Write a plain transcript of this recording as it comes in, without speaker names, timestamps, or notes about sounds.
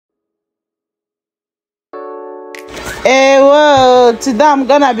Hey, well, today I'm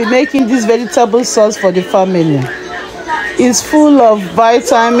gonna be making this vegetable sauce for the family. It's full of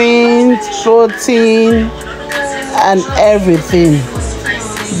vitamins, protein, and everything.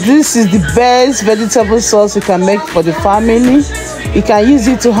 This is the best vegetable sauce you can make for the family. You can use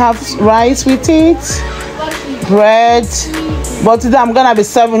it to have rice with it, bread. But today I'm gonna be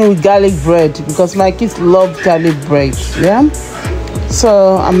serving with garlic bread because my kids love garlic bread. Yeah,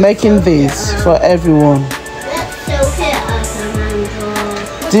 so I'm making this for everyone.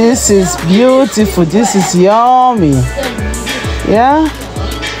 This is beautiful. This is yummy. Yeah,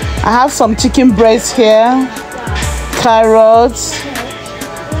 I have some chicken breast here, carrots,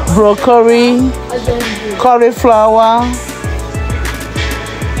 broccoli, cauliflower,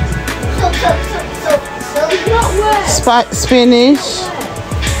 spinach.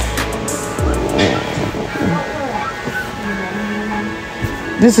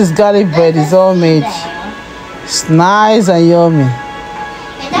 This is garlic bread. It's all made. It's nice and yummy.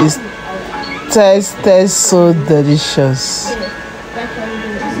 It tastes so delicious.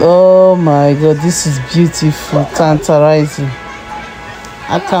 Oh my God, this is beautiful, tantalizing.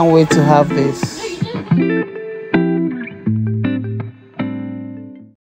 I can't wait to have this.